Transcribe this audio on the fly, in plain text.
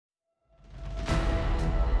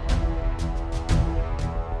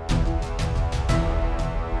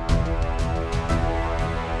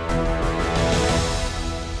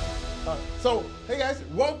guys?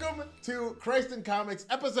 Welcome to Christ in Comics,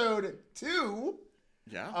 episode 2.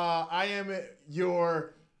 Yeah. I am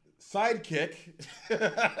your sidekick,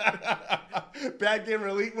 Bad Gamer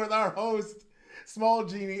Elite, with our host,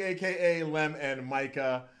 SmalGenie, a.k.a. Lem and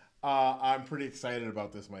Micah. I'm pretty excited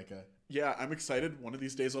about this, Micah. Yeah, I'm excited. One of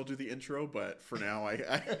these days I'll do the intro, but for now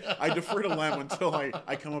I defer to Lem until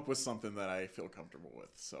I come up with something that I feel comfortable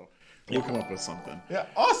with. So we'll come up with something. Yeah,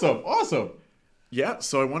 awesome. Yeah,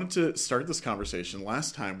 so I wanted to start this conversation.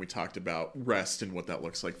 Last time we talked about rest and what that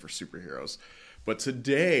looks like for superheroes. But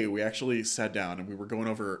today we actually sat down and we were going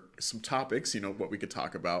over some topics, what we could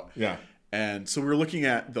talk about. Yeah. And so we were looking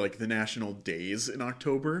at the national days in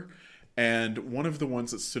October. And one of the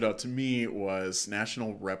ones that stood out to me was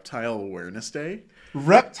National Reptile Awareness Day.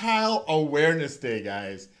 Reptile Awareness Day,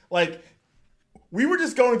 guys. We were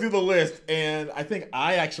just going through the list, and I think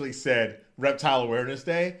I actually said Reptile Awareness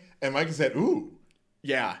Day, and Micah said, ooh.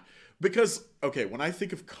 Yeah, because, okay, when I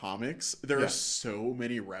think of comics, there are so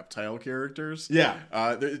many reptile characters. Yeah.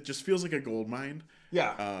 It just feels like a gold mine.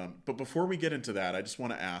 Yeah. But before we get into that, I just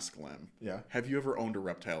want to ask, Lem. Yeah. Have you ever owned a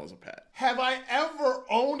reptile as a pet? Have I ever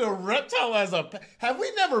owned a reptile as a pet? Have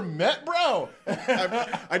we never met, bro?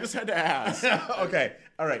 I just had to ask. Okay.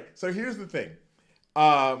 All right. So here's the thing.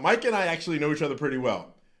 Mike and I actually know each other pretty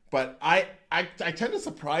well. But I tend to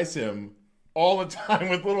surprise him all the time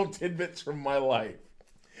with little tidbits from my life.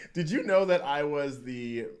 Did you know that I was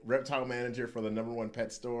the reptile manager for the #1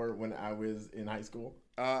 pet store when I was in high school?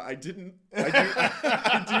 I didn't.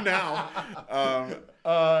 I do now.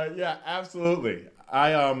 Yeah, absolutely.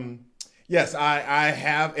 Yes, I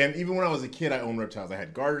have, and even when I was a kid, I owned reptiles. I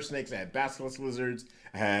had garter snakes, I had basilisk lizards,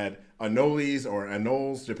 I had anoles or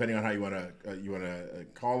anoles, depending on how you want to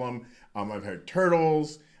call them. I've had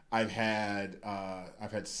turtles. I've had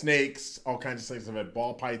snakes, all kinds of snakes. I've had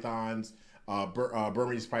ball pythons,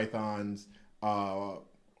 Burmese pythons,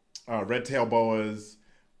 red tail boas.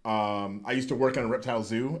 I used to work on a reptile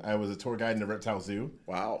zoo. I was a tour guide in a reptile zoo.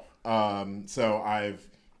 Wow. So I've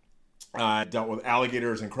dealt with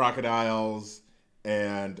alligators and crocodiles,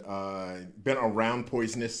 and been around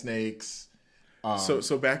poisonous snakes.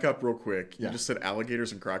 So back up real quick. You Yeah. just said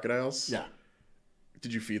alligators and crocodiles? Yeah.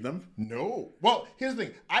 Did you feed them? No. Well, here's the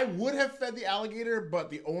thing. I would have fed the alligator, but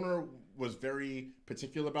the owner was very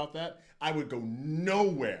particular about that. I would go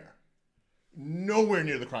nowhere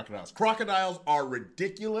near the crocodiles. Crocodiles are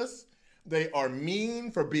ridiculous. They are mean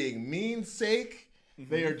for being mean's sake.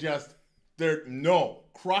 Mm-hmm. No.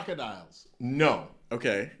 Crocodiles. No.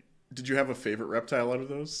 Okay. Did you have a favorite reptile out of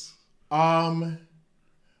those? When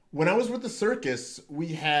I was with the circus, we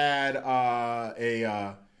had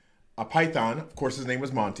a python. Of course, his name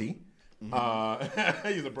was Monty. Mm-hmm.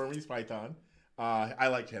 He's a Burmese python. I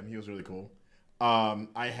liked him. He was really cool.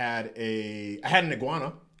 I had an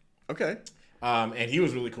iguana. Okay. And he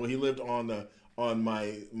was really cool. He lived on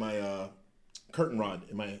my curtain rod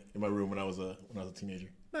in my room when I was a teenager.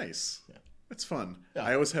 Nice. Yeah. It's fun. Yeah.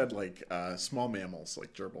 I always had small mammals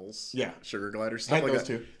like gerbils, sugar gliders, stuff stuff like those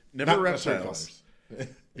that. Too. Never Not reptiles.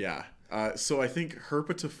 Yeah. So I think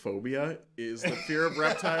herpetophobia is the fear of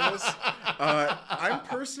reptiles. I'm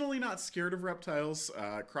personally not scared of reptiles.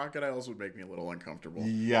 Crocodiles would make me a little uncomfortable.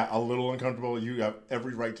 Yeah, a little uncomfortable. You have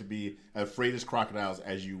every right to be afraid as crocodiles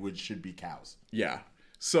as you should be cows. Yeah.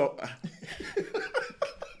 So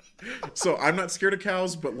I'm not scared of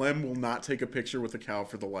cows, but Lem will not take a picture with a cow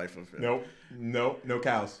for the life of him. Nope, no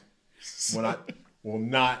cows. No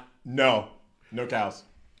cows.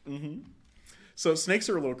 Mm-hmm. So snakes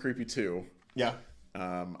are a little creepy too. Yeah.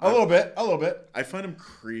 A little bit. I find them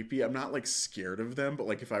creepy. I'm not scared of them, but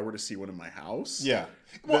if I were to see one in my house. Yeah.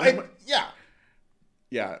 Well, yeah.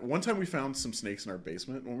 Yeah. One time we found some snakes in our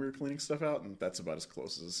basement when we were cleaning stuff out, and that's about as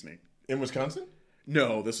close as a snake. In Wisconsin?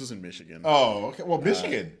 No, this was in Michigan. Oh, okay. Well,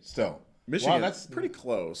 Michigan still. Michigan. Wow, that's pretty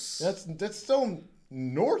close. That's still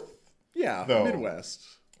north. Yeah, though. Midwest.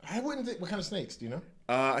 I wouldn't think. What kind of snakes? Do you know?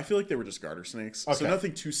 I feel like they were just garter snakes. Okay. So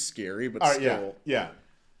nothing too scary, but still. Yeah.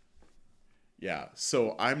 Yeah.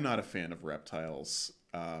 So I'm not a fan of reptiles.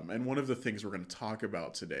 And one of the things we're going to talk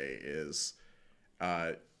about today is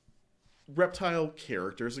reptile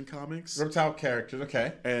characters in comics. Reptile characters,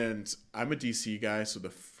 okay. And I'm a DC guy, so the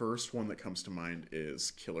first one that comes to mind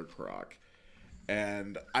is Killer Croc.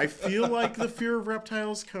 And I feel like the fear of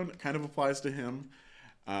reptiles kind of applies to him.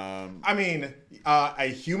 A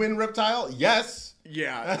human reptile? Yes.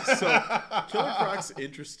 Yeah. So Killer Croc's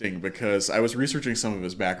interesting because I was researching some of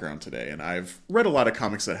his background today, and I've read a lot of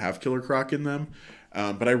comics that have Killer Croc in them.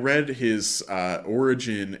 But I read his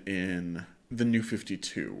origin in the New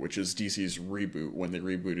 52, which is DC's reboot when they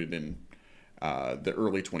rebooted in the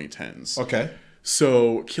early 2010s. Okay.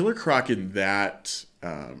 So Killer Croc in that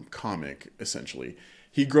comic, essentially,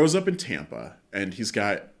 he grows up in Tampa, and he's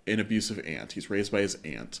got an abusive aunt. He's raised by his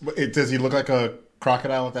aunt. Does he look like a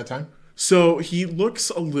crocodile at that time? So he looks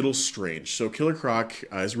a little strange. So Killer Croc,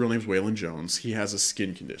 his real name's Waylon Jones. He has a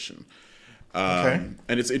skin condition. Okay.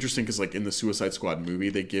 And it's interesting because, like, in the Suicide Squad movie,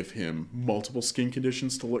 they give him multiple skin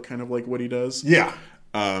conditions to look kind of like what he does. Yeah.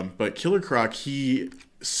 But Killer Croc, he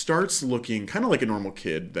starts looking kind of like a normal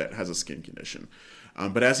kid that has a skin condition.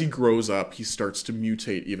 But as he grows up, he starts to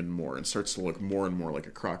mutate even more and starts to look more and more like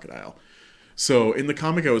a crocodile. So in the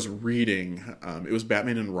comic I was reading, it was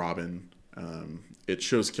Batman and Robin. It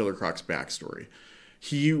shows Killer Croc's backstory.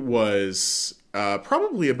 He was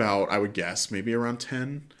probably about, I would guess, maybe around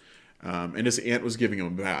 10. And his aunt was giving him a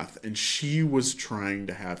bath, and she was trying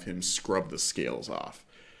to have him scrub the scales off.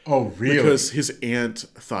 Oh, really? Because his aunt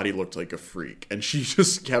thought he looked like a freak, and she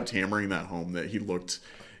just kept hammering that home that he looked,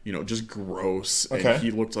 just gross, and he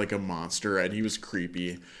looked like a monster, and he was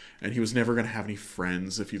creepy, and he was never going to have any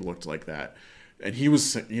friends if he looked like that. And he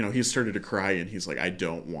was, he started to cry, and he's like, I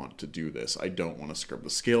don't want to do this. I don't want to scrub the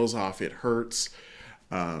scales off. It hurts.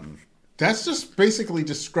 That's just basically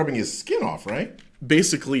just scrubbing his skin off, right?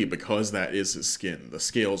 Basically, because that is his skin. The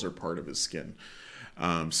scales are part of his skin.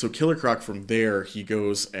 So Killer Croc, from there, he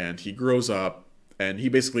goes and he grows up, and he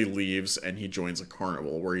basically leaves and he joins a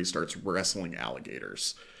carnival where he starts wrestling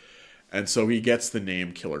alligators. And so he gets the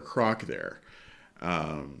name Killer Croc there.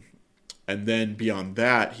 And then beyond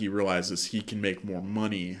that, he realizes he can make more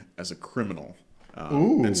money as a criminal.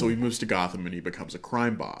 And so he moves to Gotham and he becomes a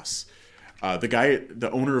crime boss. The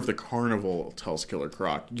owner of the carnival tells Killer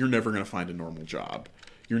Croc, you're never going to find a normal job.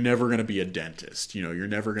 You're never going to be a dentist. You're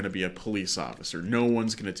never going to be a police officer. No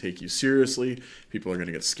one's going to take you seriously. People are going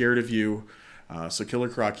to get scared of you. So Killer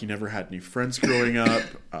Croc, he never had any friends growing up.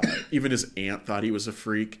 Even his aunt thought he was a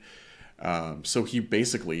freak. So he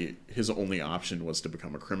basically, his only option was to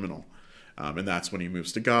become a criminal. And that's when he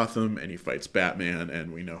moves to Gotham and he fights Batman,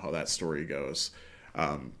 and we know how that story goes.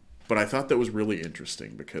 But I thought that was really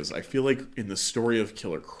interesting because I feel like in the story of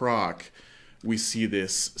Killer Croc, we see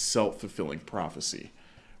this self-fulfilling prophecy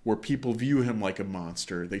where people view him like a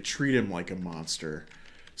monster. They treat him like a monster,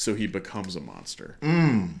 so he becomes a monster.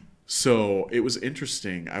 So it was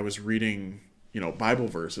interesting. I was reading, Bible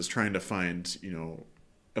verses, trying to find,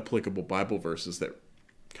 applicable Bible verses that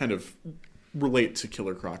kind of relate to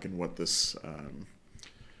Killer Croc and what this...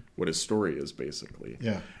 what his story is, basically.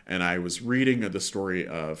 Yeah. And I was reading the story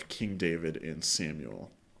of King David and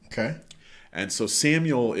Samuel. Okay. And so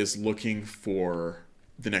Samuel is looking for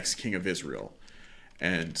the next king of Israel.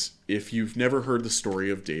 And if you've never heard the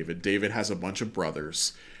story of David, David has a bunch of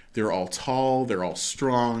brothers. They're all tall, they're all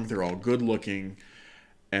strong, they're all good looking.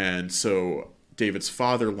 And so David's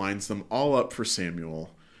father lines them all up for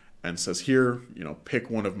Samuel and says, here, pick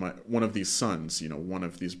one of these sons, one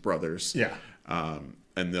of these brothers. Yeah.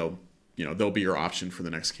 And they'll be your option for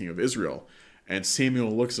the next king of Israel. And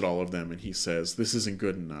Samuel looks at all of them and he says, this isn't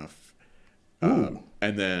good enough. And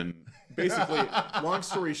then basically, long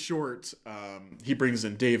story short, he brings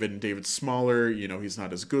in David, and David's smaller. He's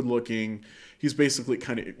not as good looking. He's basically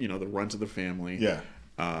kind of, the runt of the family. Yeah.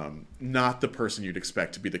 Not the person you'd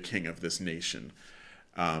expect to be the king of this nation.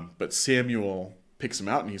 But Samuel picks him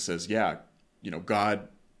out and he says, yeah, God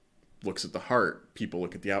looks at the heart. People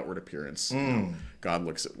look at the outward appearance. God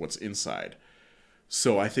looks at what's inside.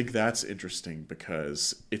 So I think that's interesting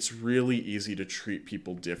because it's really easy to treat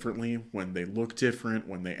people differently when they look different,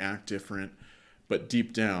 when they act different. But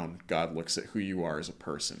deep down, God looks at who you are as a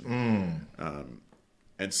person.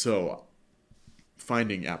 And so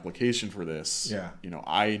finding application for this,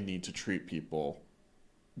 I need to treat people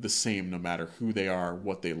the same no matter who they are,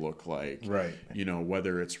 what they look like. Right.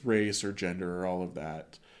 Whether it's race or gender or all of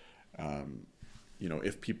that.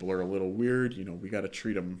 If people are a little weird, we got to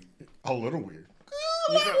treat them a little weird.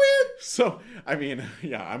 Weird. So, I'm a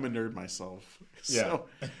nerd myself. So,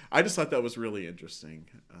 I just thought that was really interesting.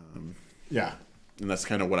 And that's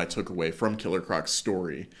kind of what I took away from Killer Croc's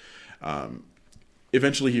story.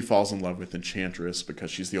 Eventually, he falls in love with Enchantress because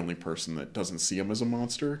she's the only person that doesn't see him as a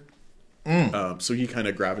monster. So he kind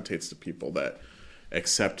of gravitates to people that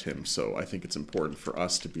accept him. So I think it's important for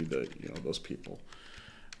us to be those people.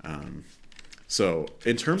 So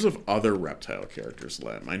in terms of other Reptile characters,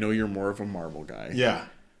 Lem, I know you're more of a Marvel guy. Yeah.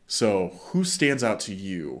 So who stands out to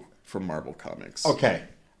you from Marvel Comics? Okay.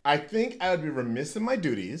 I think I would be remiss in my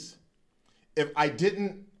duties if I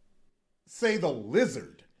didn't say the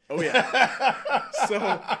Lizard. Oh, yeah. so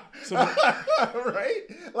right?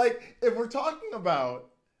 Like, if we're talking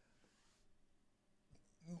about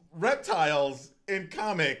reptiles in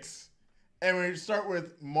comics, and we start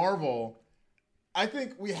with Marvel, I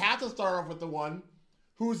think we have to start off with the one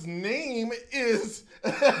whose name is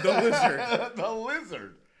The Lizard. The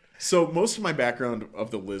Lizard. So most of my background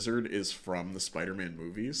of the Lizard is from the Spider-Man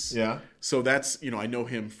movies. Yeah. So that's, I know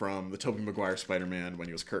him from the Tobey Maguire Spider-Man when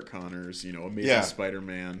he was Kurt Connors, Amazing Yeah.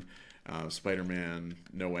 Spider-Man, Spider-Man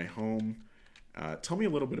No Way Home. Tell me a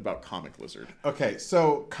little bit about Comic Lizard. Okay,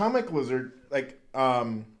 so Comic Lizard, like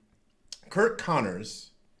Kurt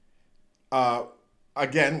Connors,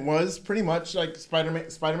 again, was pretty much like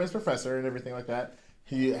Spider-Man's professor and everything like that.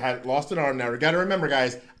 He had lost an arm. Now, you got to remember,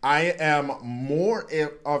 guys, I am more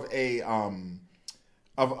of a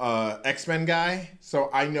X-Men guy, so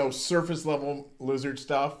I know surface level lizard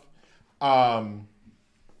stuff. I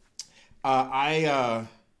know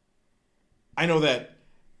that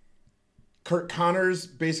Kurt Connors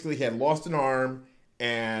basically had lost an arm,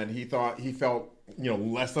 and he felt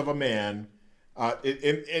less of a man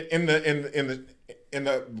in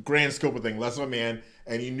the grand scope of things, less of a man,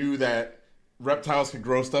 and he knew that reptiles could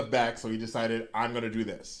grow stuff back, so he decided, I'm going to do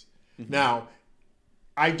this. Mm-hmm. Now,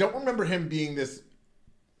 I don't remember him being this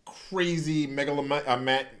crazy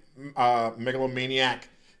megalomaniac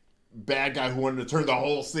bad guy who wanted to turn the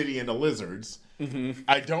whole city into lizards. Mm-hmm.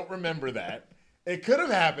 I don't remember that. It could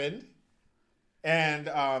have happened.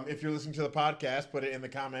 And if you're listening to the podcast, put it in the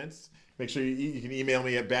comments. Make sure you can email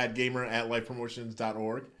me at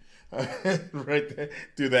badgamer@lifepromotions.org. Right there.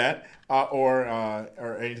 Do that. Or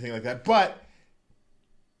anything like that. But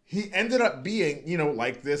he ended up being,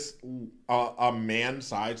 like this a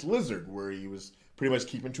man-sized lizard where he was pretty much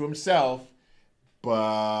keeping to himself,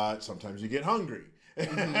 but sometimes you get hungry.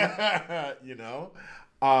 Mm-hmm.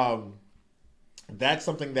 That's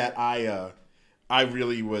something that I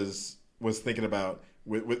really was thinking about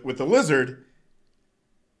with the lizard.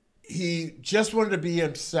 He just wanted to be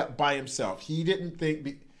by himself. He didn't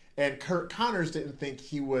think, and Kurt Connors didn't think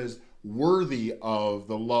he was worthy of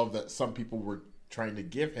the love that some people were trying to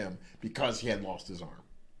give him because he had lost his arm.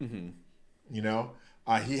 Mm-hmm.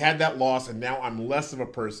 He had that loss, and now I'm less of a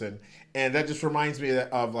person. And that just reminds me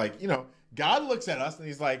of God looks at us and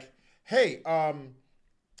he's like, hey,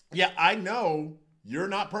 yeah, I know you're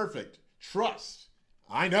not perfect. Trust.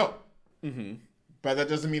 I know. Mm-hmm. But that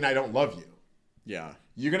doesn't mean I don't love you. Yeah.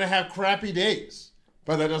 You're going to have crappy days,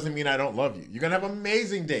 but that doesn't mean I don't love you. You're going to have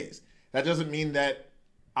amazing days. That doesn't mean that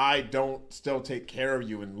I don't still take care of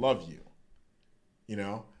you and love you.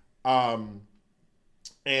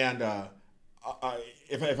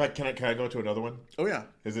 If I can I go to another one? Oh yeah.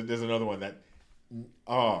 There's another one that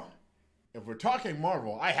if we're talking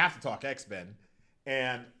Marvel, I have to talk X-Men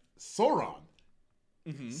and Sauron.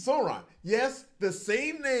 Mm-hmm. Sauron. Yes, the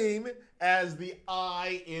same name as the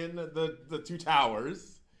eye in the Two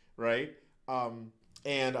Towers, right?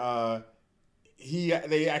 They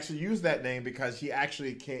actually use that name because he's a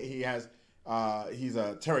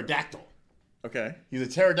pterodactyl. Okay. He's a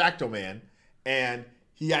pterodactyl man, and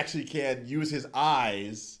he actually can use his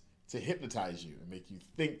eyes to hypnotize you and make you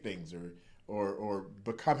think things or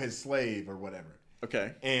become his slave or whatever.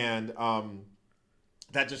 Okay. And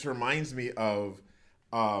that just reminds me of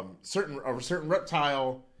a certain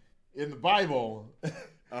reptile in the Bible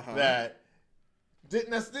that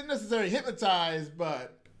didn't necessarily hypnotize,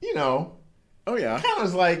 but oh yeah, kind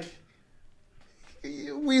of like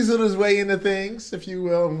weaseled his way into things, if you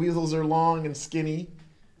will. And weasels are long and skinny,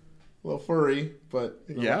 a little furry, but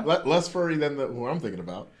less furry than who I'm thinking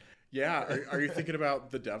about. Yeah, are you thinking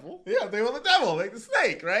about the devil? Yeah, they were the devil, like the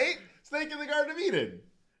snake, right? Snake in the Garden of Eden.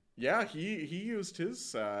 Yeah, he used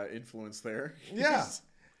his influence there. Yeah.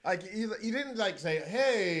 Like he didn't say,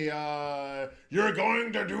 "Hey, you're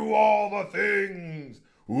going to do all the things."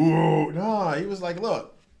 Ooh, no, he was like,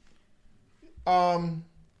 "Look,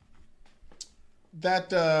 did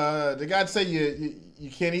God say you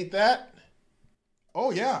can't eat that?" Oh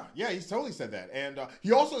yeah, he's totally said that, and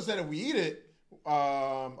he also said if we eat it,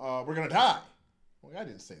 we're gonna die. Well, God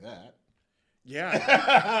didn't say that.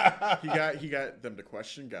 Yeah, he got them to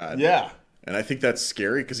question God. Yeah. And I think that's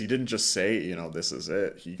scary because he didn't just say, this is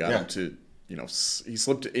it. He got him to, he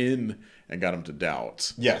slipped in and got him to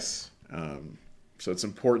doubt. Yes. So it's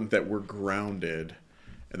important that we're grounded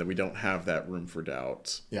and that we don't have that room for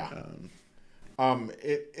doubt. Yeah.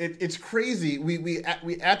 It's crazy. We give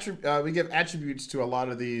attributes to a lot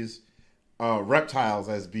of these reptiles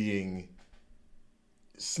as being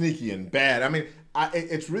sneaky and bad. I mean,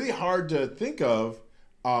 it's really hard to think of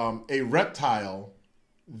a reptile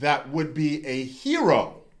that would be a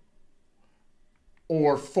hero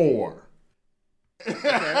or four. Okay.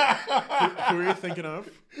 Who are you thinking of?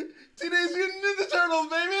 Teenage Mutant Ninja Turtles,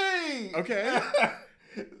 baby! Okay.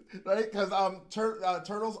 Right? Because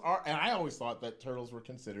turtles are, and I always thought that turtles were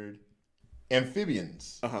considered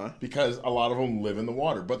amphibians. Uh-huh. Because a lot of them live in the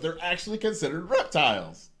water, but they're actually considered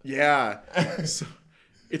reptiles. Yeah. So,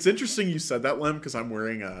 it's interesting you said that, Lem, because I'm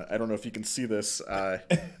wearing I don't know if you can see this, a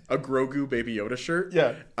Grogu Baby Yoda shirt.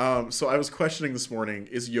 Yeah. So I was questioning this morning,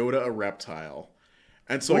 is Yoda a reptile?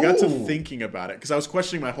 And so I got to thinking about it, because I was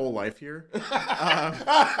questioning my whole life here. So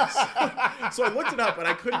I looked it up, and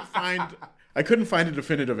I couldn't find a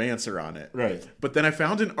definitive answer on it. Right. But then I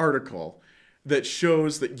found an article that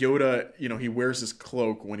shows that Yoda, he wears his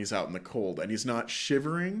cloak when he's out in the cold, and he's not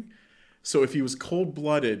shivering. So if he was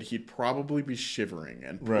cold-blooded, he'd probably be shivering,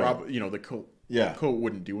 and the coat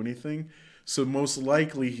wouldn't do anything. So most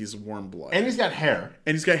likely he's warm-blooded. And he's got hair.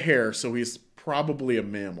 So he's probably a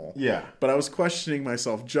mammal. Yeah. But I was questioning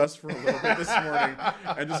myself just for a little bit this morning,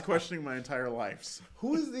 and just questioning my entire life. So.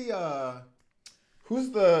 Who's the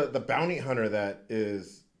bounty hunter that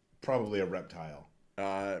is probably a reptile?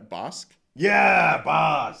 Bosk? Yeah,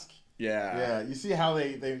 Bosk. Yeah. Yeah. You see how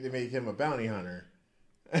they make him a bounty hunter.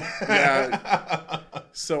 Yeah.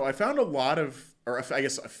 So I found a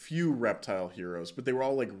few reptile heroes, but they were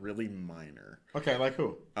all like really minor. Okay, like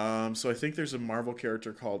who? So I think there's a Marvel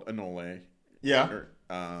character called Anole. Yeah.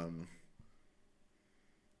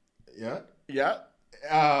 Yeah.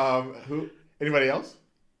 Who? Anybody else?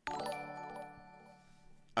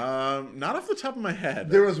 Not off the top of my head.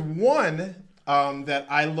 There was one that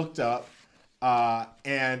I looked up,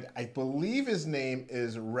 and I believe his name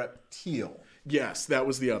is Reptile. Yes, that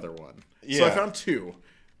was the other one. Yeah. So I found two.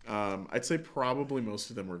 I'd say probably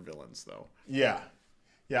most of them were villains, though. Yeah.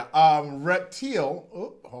 Reptile.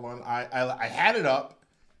 Oh, hold on. I had it up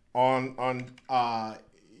on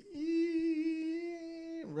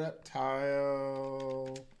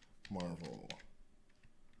Reptile Marvel.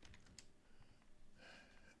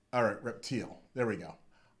 All right, Reptile. There we go.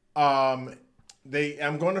 I'm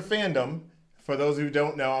going to fandom. For those who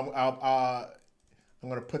don't know, I'm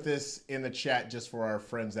going to put this in the chat just for our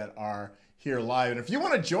friends that are here live. And if you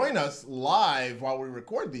want to join us live while we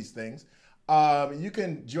record these things, you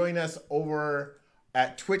can join us over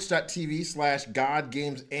at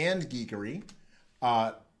twitch.tv/godgamesandgeekery.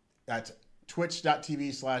 That's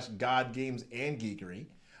twitch.tv/godgamesandgeekery.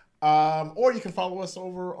 Or you can follow us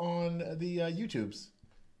over on the YouTubes.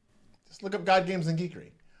 Just look up God Games and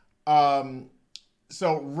Geekery.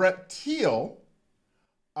 So Reptile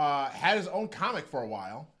had his own comic for a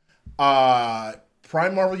while.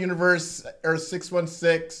 Prime Marvel Universe, Earth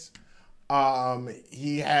 616.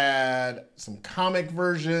 He had some comic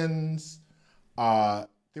versions. There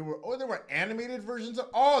were animated versions.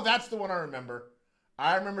 That's the one I remember.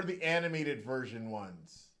 I remember the animated version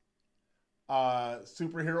ones.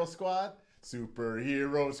 Superhero Squad.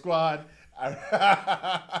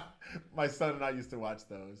 My son and I used to watch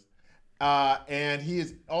those. And he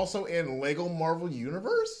is also in Lego Marvel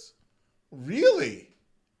Universe? Really?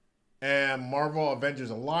 And Marvel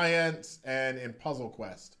Avengers Alliance and in Puzzle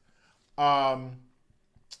Quest. So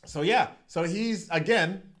he's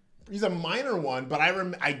a minor one, but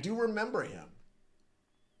I do remember him.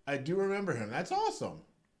 That's awesome.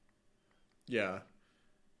 Yeah.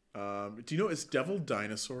 Do you know, is Devil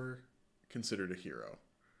Dinosaur considered a hero?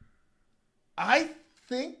 I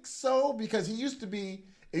think so, because it used to be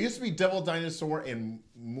Devil Dinosaur and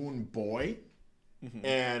Moon Boy,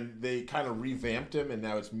 and they kind of revamped him, and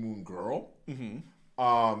now it's Moon Girl.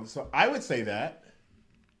 So I would say that.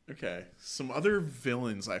 Okay. Some other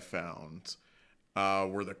villains I found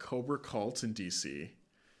were the Cobra Cult in DC.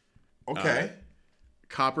 Okay.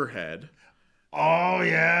 Copperhead. Oh,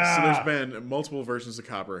 yeah. So there's been multiple versions of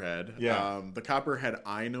Copperhead. Yeah. The Copperhead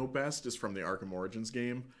I know best is from the Arkham Origins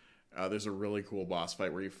game. There's a really cool boss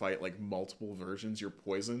fight where you fight like multiple versions. You're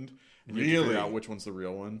poisoned, and you have to figure out which one's the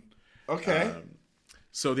real one. Okay.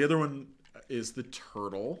 So the other one is the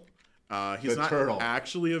Turtle. He's not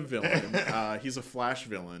actually a villain. He's a Flash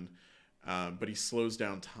villain, but he slows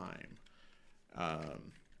down time.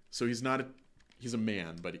 So he's not he's a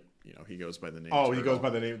man, but he goes by the name. Oh, Turtle. he goes by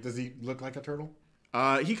the name. Does he look like a turtle?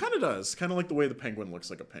 He kind of does. Kind of like the way the penguin looks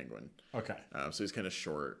like a penguin. Okay. So he's kind of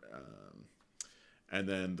short. And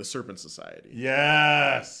then the Serpent Society.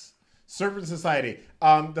 Yes. Serpent Society.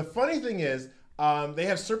 The funny thing is, they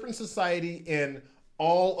have Serpent Society in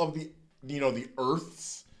all of the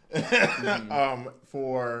Earths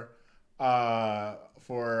for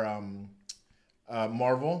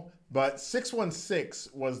Marvel. But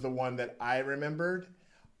 616 was the one that I remembered.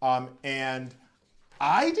 And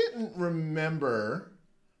I didn't remember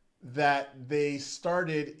that they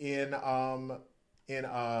started in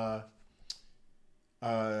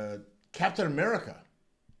Captain America.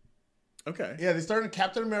 Okay. Yeah, they started in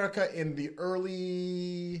Captain America in the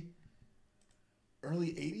early early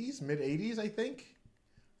 80s, mid 80s, I think.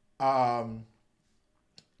 Um,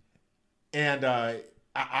 and I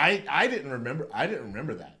didn't remember. I didn't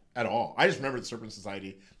remember that at all. I just remember the Serpent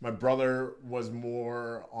Society. My brother was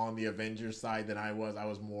more on the Avengers side than I was. I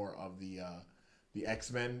was more of the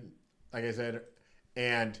X-Men, like I said.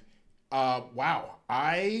 And wow,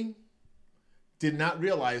 I did not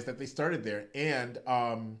realize that they started there. And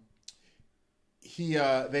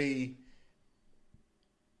they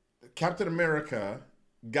Captain America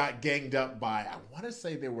got ganged up by, I want to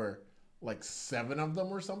say there were like 7 of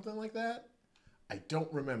them or something like that. I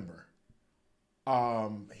don't remember.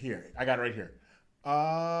 Here, I got it right here.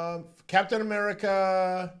 Captain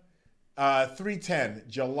America 310,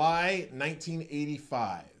 July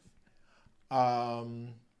 1985.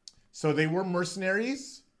 So they were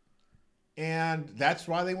mercenaries, and that's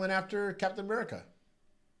why they went after Captain America.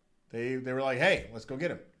 They were like, hey, let's go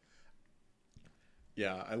get him.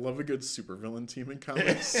 Yeah, I love a good supervillain team in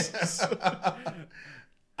comics.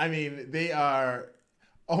 I mean, they are,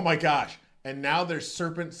 oh my gosh. And now there's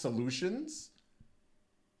Serpent Solutions.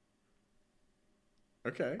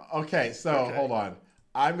 Okay. Okay, so hold on.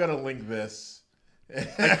 I'm going to link this.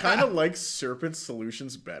 I kind of like Serpent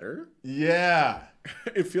Solutions better. Yeah.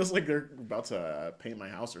 It feels like they're about to paint my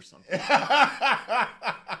house or something.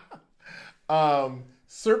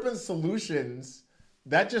 Serpent Solutions,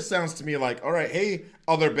 that just sounds to me like, all right, hey,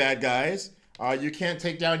 other bad guys, you can't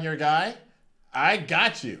take down your guy? I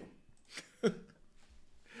got you.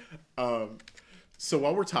 So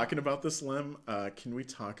while we're talking about this, Lem, can we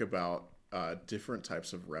talk about different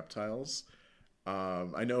types of reptiles?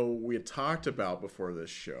 I know we had talked about before this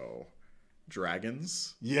show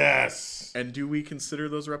dragons. Yes. And do we consider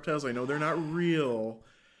those reptiles? I know they're not real,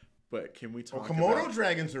 but can we talk Komodo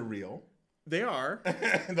dragons are real. They are.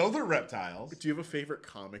 Those are reptiles. Do you have a favorite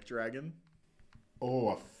comic dragon? Oh,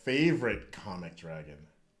 a favorite comic dragon.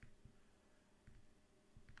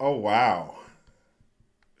 Oh, wow.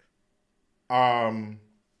 I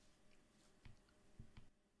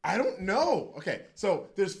don't know. Okay, so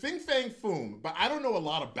there's Fin Fang Foom, but I don't know a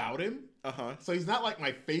lot about him. Uh-huh. So he's not like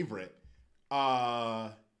my favorite.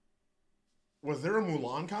 Was there a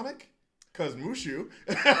Mulan comic? Because Mushu.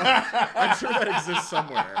 I'm sure that exists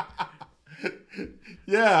somewhere.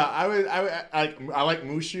 Yeah, I like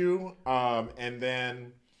Mushu, and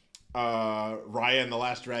then Raya and the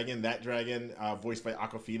Last Dragon. That dragon, voiced by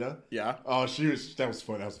Awkwafina. Yeah. Oh, that was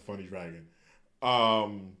fun. That was a funny dragon.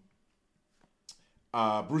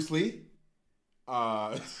 Bruce Lee.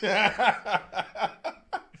 Okay.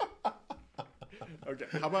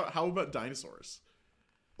 How about dinosaurs?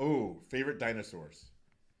 Oh, favorite dinosaurs.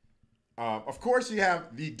 Of course, you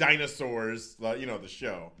have the dinosaurs. The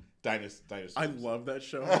show. Dinosaurs. I love that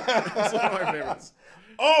show. It's one of my favorites.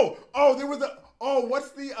 There was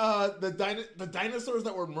what's the dinosaurs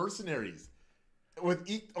that were mercenaries with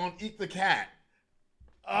Eat the Cat.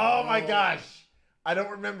 Oh my gosh, I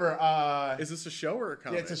don't remember. Is this a show or a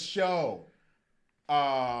comic? Yeah, it's a show.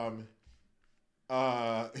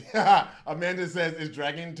 Amanda says, "Is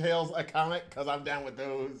Dragon Tales a comic?" Because I'm down with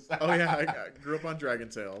those. Oh yeah, I grew up on Dragon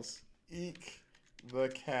Tales. Eek the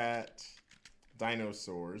Cat.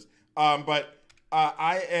 Dinosaurs. But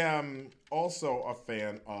I am also a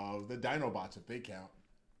fan of the Dinobots, if they count.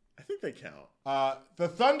 I think they count. The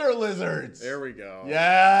Thunder Lizards. There we go.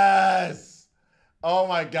 Yes. Oh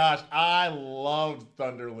my gosh, I loved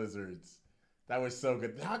Thunder Lizards. That was so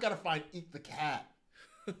good. Now I gotta find Eat the Cat,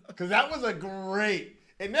 because that was a great.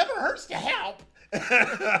 It never hurts to help.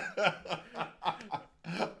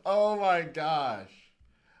 Oh my gosh.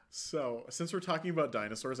 So, since we're talking about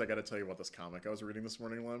dinosaurs, I got to tell you about this comic I was reading this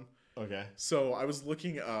morning, Lem. Okay. So, I was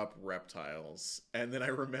looking up reptiles, and then I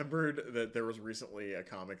remembered that there was recently a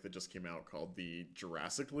comic that just came out called the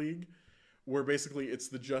Jurassic League, where basically it's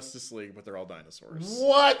the Justice League, but they're all dinosaurs.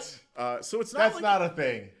 What? So it's not That's like, not a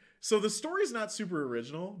thing. So the story's not super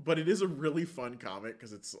original, but it is a really fun comic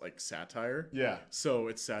because it's like satire. Yeah. So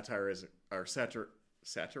it's satirizing.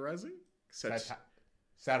 Satirizing?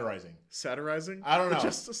 I don't know.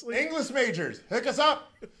 Justice League? English majors, hook us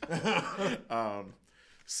up.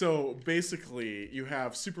 So basically, you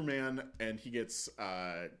have Superman, and he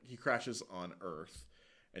crashes on Earth,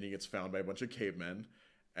 and he gets found by a bunch of cavemen,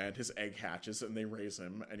 and his egg hatches, and they raise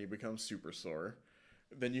him, and he becomes super sore.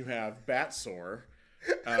 Then you have Bat-Sore.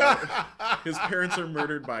 His parents are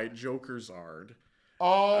murdered by Joker-Zard.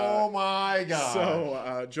 Oh my god.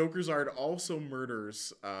 So Joker-Zard also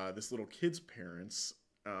murders this little kid's parents.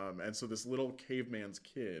 And so this little caveman's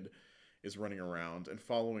kid is running around and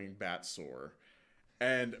following Bat-Sore.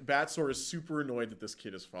 And Batsaur is super annoyed that this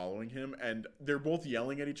kid is following him, and they're both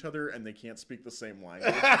yelling at each other, and they can't speak the same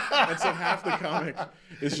language. And so half the comic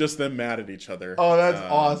is just them mad at each other. Oh, that's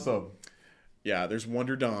awesome. Yeah, there's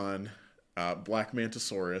Wonder Dawn, Black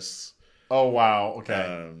Mantisaurus. Oh, wow.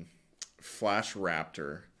 Okay. Flash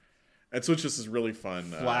Raptor. And so it's just this really fun...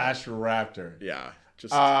 Flash Raptor. Yeah.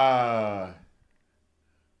 Just...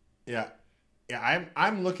 Yeah. Yeah,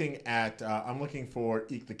 I'm looking at... I'm looking for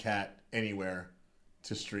Eek the Cat Anywhere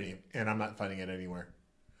to stream, and I'm not finding it anywhere.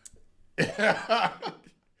 Yeah,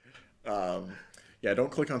 don't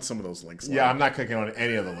click on some of those links. Yeah, I'm not clicking on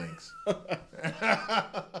any of the links.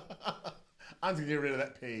 I'm going to get rid of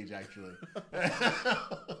that page, actually.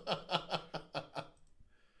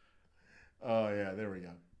 Oh, yeah, there we go.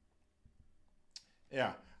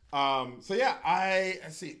 Yeah. So, yeah,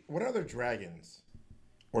 let's see. What other dragons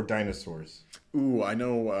or dinosaurs? Ooh, I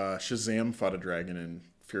know Shazam fought a dragon in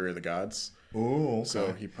Fury of the Gods. Ooh, okay.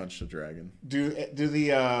 So he punched a dragon. Do the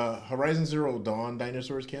Horizon Zero Dawn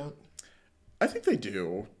dinosaurs count? I think they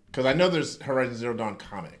do. Because I know there's Horizon Zero Dawn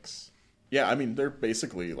comics. Yeah, I mean, they're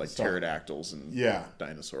basically like pterodactyls and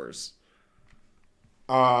dinosaurs.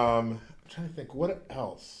 I'm trying to think, what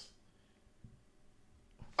else?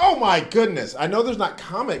 Oh my goodness! I know there's not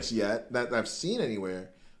comics yet that I've seen anywhere,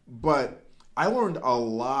 but I learned a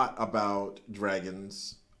lot about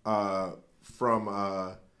dragons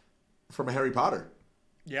from Harry Potter.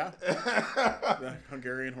 Yeah. The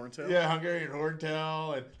Hungarian Horntail. Yeah, Hungarian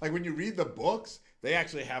Horntail, and like when you read the books, they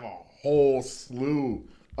actually have a whole slew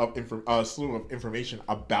of information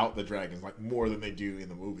about the dragons, like more than they do in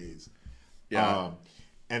the movies. Yeah.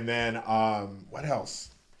 And then what else?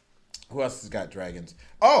 Who else has got dragons?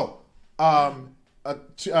 Oh,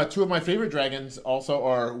 two of my favorite dragons also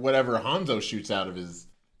are whatever Hanzo shoots out of his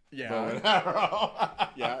bow and arrow.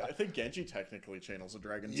 Yeah, I think Genji technically channels a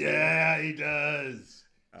dragon too. Yeah, he does.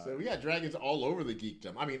 So we got dragons all over the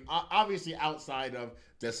geekdom. I mean, obviously outside of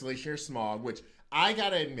Desolation or Smog, which I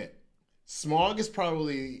gotta admit, Smog is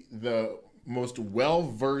probably the most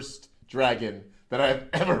well-versed dragon that I've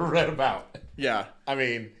ever read about. Yeah. I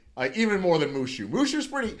mean, like even more than Mushu. Mushu's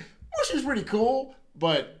pretty cool,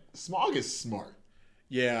 but Smog is smart.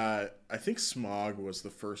 Yeah, I think Smog was the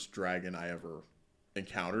first dragon I ever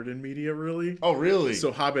encountered in media, really. Oh, really?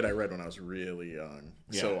 So Hobbit I read when I was really young.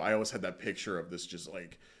 Yeah. So I always had that picture of this just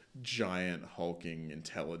like giant, hulking,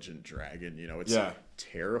 intelligent dragon. You know, it's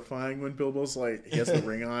terrifying when Bilbo's like, he has the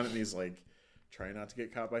ring on and he's like trying not to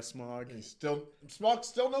get caught by Smog. Smog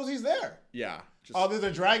still knows he's there. Yeah. There's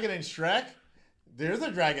a dragon in Shrek. There's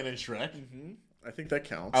a dragon in Shrek. Mm-hmm. I think that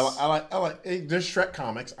counts. I like. There's Shrek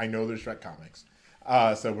comics. I know there's Shrek comics.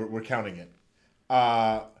 So we're counting it.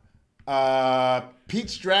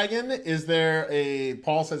 Pete's Dragon. Is there a?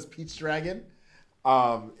 Paul says Pete's Dragon.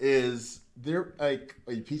 Is there like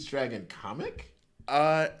a Pete's Dragon comic?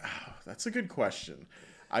 That's a good question.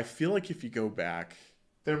 I feel like if you go back,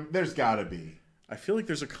 there's got to be. I feel like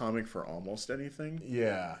there's a comic for almost anything.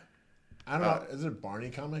 Yeah. I don't know. Is there Barney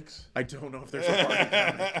comics? I don't know if there's a Barney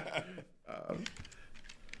comic.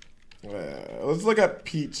 Let's look up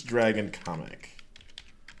Pete's Dragon comic.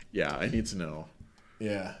 Yeah, I need to know.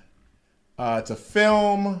 Yeah. It's a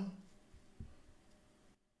film.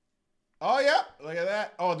 Oh, yeah. Look at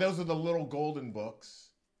that. Oh, those are the little golden books.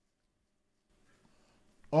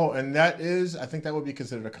 Oh, and I think that would be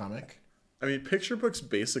considered a comic. I mean, picture books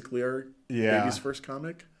basically are baby's first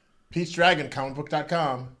comic. Pete's Dragon,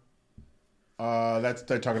 comicbook.com.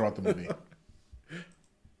 They're talking about the movie.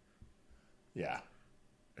 Yeah.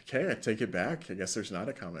 Okay, I take it back. I guess there's not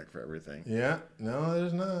a comic for everything. Yeah, no,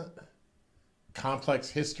 there's not. Complex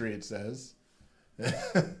history, it says.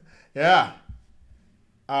 Yeah.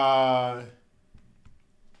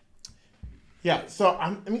 Yeah, so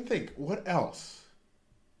let me think. What else?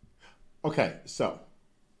 Okay, so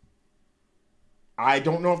I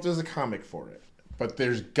don't know if there's a comic for it, but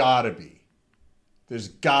there's gotta be. There's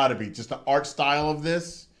gotta be. Just the art style of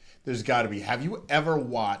this, there's gotta be. Have you ever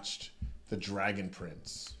watched The Dragon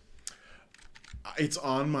Prince? It's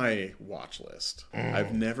on my watch list.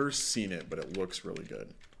 I've never seen it, but it looks really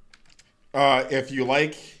good. If you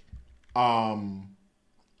like Avatar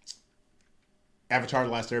The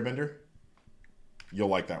Last Airbender, you'll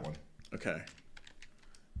like that one. Okay.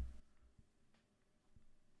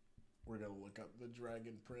 We're going to look up The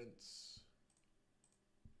Dragon Prince.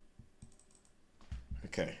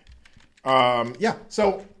 Okay. Yeah,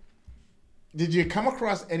 so did you come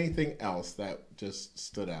across anything else that just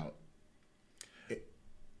stood out?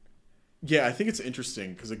 Yeah, I think it's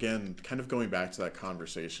interesting because, again, kind of going back to that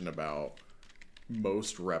conversation about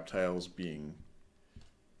most reptiles being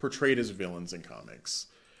portrayed as villains in comics.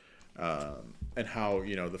 and how,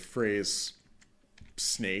 you know, the phrase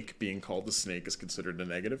snake, being called the snake, is considered a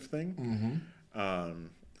negative thing.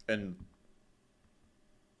 And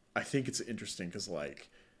I think it's interesting because, like,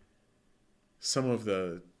 some of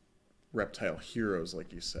the reptile heroes,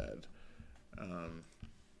 like you said,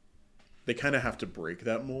 they kind of have to break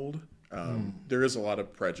that mold. There is a lot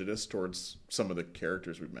of prejudice towards some of the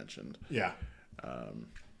characters we've mentioned. Yeah.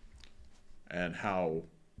 And how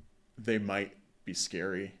they might be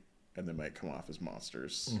scary and they might come off as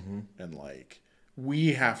monsters. And, like,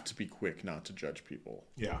 we have to be quick not to judge people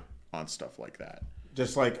on stuff like that.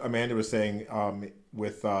 Just like Amanda was saying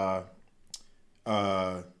with How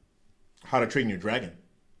to Train Your Dragon.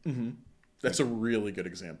 That's a really good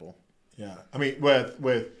example. Yeah. I mean,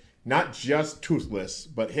 with not just Toothless,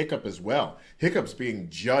 but Hiccup as well. Hiccup's being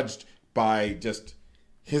judged by just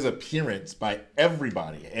his appearance by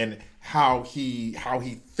everybody and how he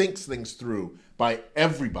thinks things through by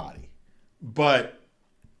everybody. But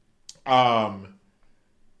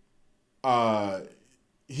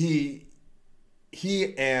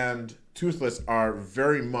he and Toothless are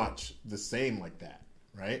very much the same like that,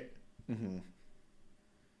 right?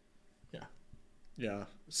 Yeah.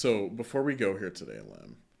 So before we go here today,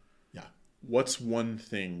 Lem, what's one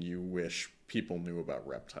thing you wish people knew about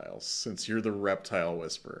reptiles, since you're the reptile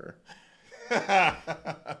whisperer?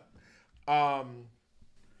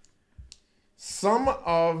 Some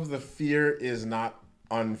of the fear is not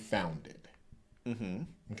unfounded.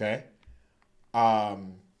 Okay? I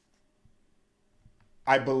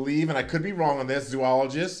believe, and I could be wrong on this,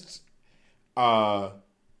 zoologists, correct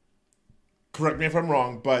me if I'm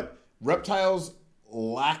wrong, but reptiles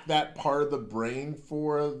lack that part of the brain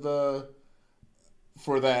for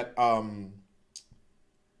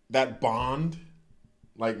that bond,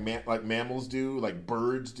 like mammals do, like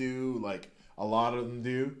birds do, like a lot of them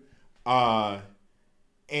do,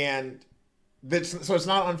 and so it's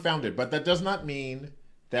not unfounded. But that does not mean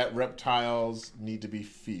that reptiles need to be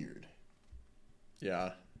feared.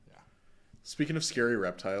 Yeah. Speaking of scary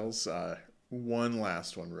reptiles, one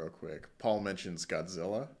last one real quick. Paul mentions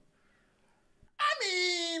Godzilla. I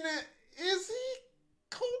mean, is he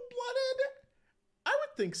cold-blooded? I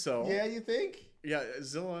would think so. Yeah, you think? Yeah,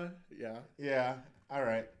 Zilla. Yeah. Yeah. All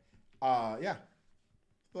right. Yeah.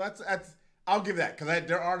 Well, that's. I'll give that because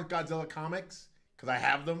there are Godzilla comics because I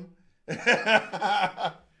have them.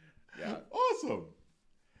 Yeah. Awesome.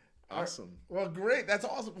 Awesome. Well, great. That's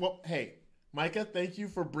awesome. Well, hey, Micah, thank you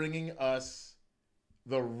for bringing us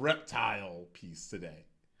the reptile piece today.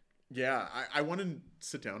 Yeah, I want to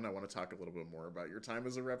sit down and I want to talk a little bit more about your time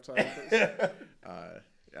as a reptile.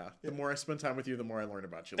 Yeah, the more I spend time with you, the more I learn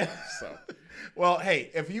about you. So, well,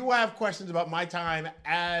 hey, if you have questions about my time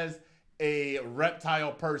as a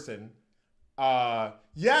reptile person,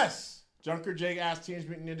 yes, Junker Jake asked Teenage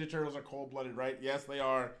Mutant Ninja Turtles are cold-blooded, right? Yes, they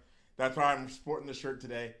are. That's why I'm sporting the shirt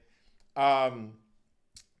today. But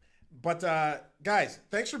guys,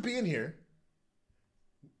 thanks for being here.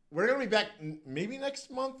 We're going to be back maybe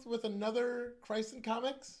next month with another Christ in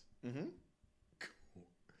Comics. Cool.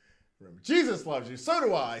 Remember, Jesus loves you. So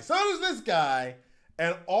do I. So does this guy.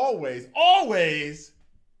 And always, always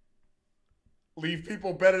leave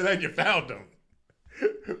people better than you found them.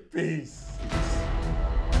 Peace.